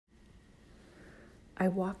I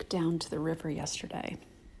walked down to the river yesterday.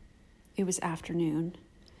 It was afternoon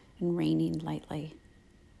and raining lightly.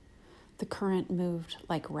 The current moved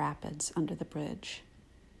like rapids under the bridge.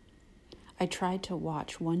 I tried to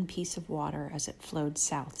watch one piece of water as it flowed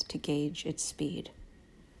south to gauge its speed,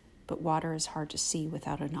 but water is hard to see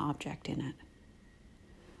without an object in it.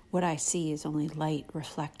 What I see is only light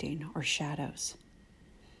reflecting or shadows.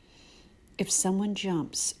 If someone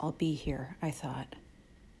jumps, I'll be here, I thought.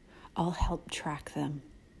 I'll help track them.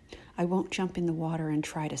 I won't jump in the water and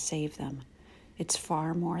try to save them. It's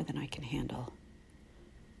far more than I can handle.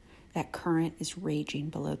 That current is raging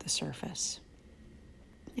below the surface.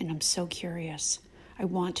 And I'm so curious. I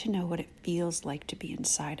want to know what it feels like to be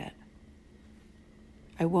inside it.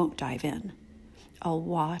 I won't dive in. I'll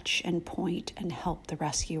watch and point and help the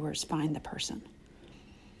rescuers find the person.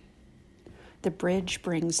 The bridge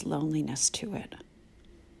brings loneliness to it.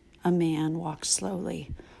 A man walks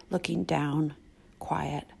slowly, looking down,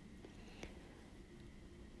 quiet.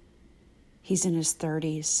 He's in his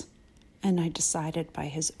 30s, and I decided by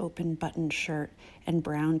his open button shirt and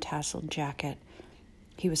brown tasseled jacket,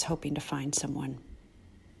 he was hoping to find someone.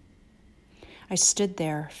 I stood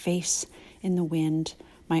there, face in the wind,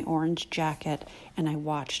 my orange jacket, and I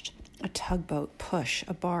watched a tugboat push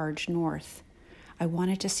a barge north. I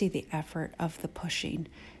wanted to see the effort of the pushing,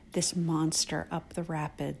 this monster up the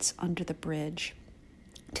rapids under the bridge,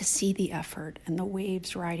 to see the effort and the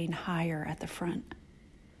waves riding higher at the front.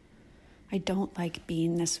 I don't like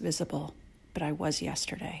being this visible, but I was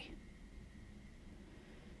yesterday.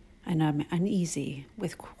 And I'm uneasy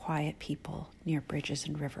with quiet people near bridges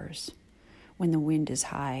and rivers when the wind is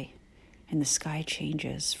high and the sky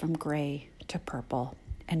changes from gray to purple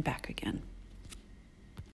and back again.